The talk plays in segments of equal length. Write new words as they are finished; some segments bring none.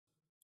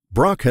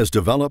Brock has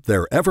developed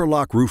their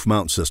EverLoc roof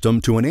mount system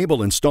to enable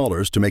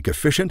installers to make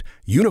efficient,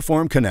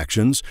 uniform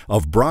connections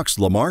of Brock's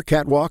Lamar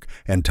catwalk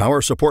and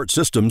tower support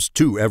systems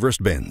to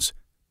Everest bins.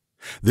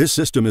 This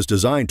system is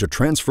designed to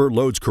transfer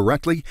loads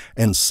correctly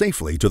and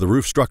safely to the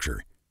roof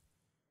structure.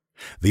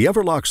 The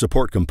EverLoc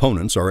support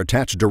components are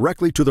attached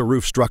directly to the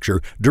roof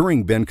structure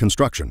during bin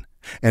construction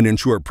and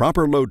ensure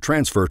proper load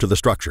transfer to the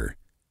structure.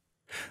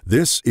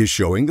 This is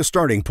showing the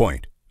starting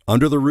point,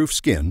 under the roof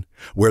skin,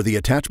 where the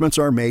attachments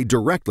are made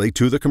directly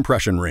to the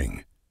compression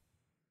ring.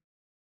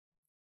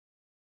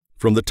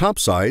 From the top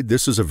side,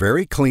 this is a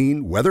very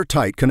clean,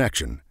 weather-tight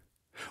connection.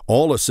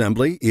 All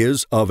assembly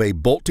is of a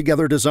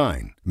bolt-together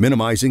design,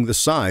 minimizing the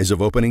size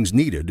of openings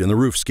needed in the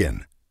roof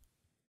skin.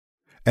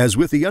 As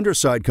with the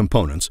underside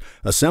components,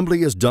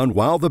 assembly is done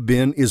while the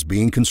bin is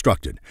being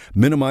constructed,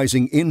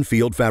 minimizing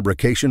in-field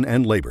fabrication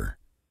and labor.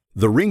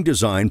 The ring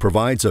design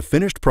provides a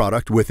finished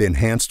product with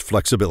enhanced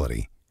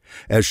flexibility.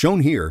 As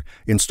shown here,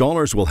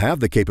 installers will have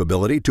the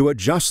capability to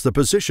adjust the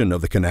position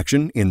of the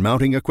connection in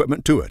mounting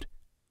equipment to it.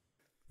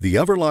 The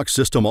EverLoc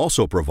system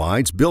also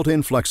provides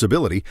built-in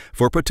flexibility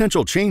for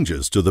potential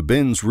changes to the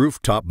bin's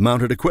rooftop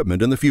mounted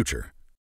equipment in the future.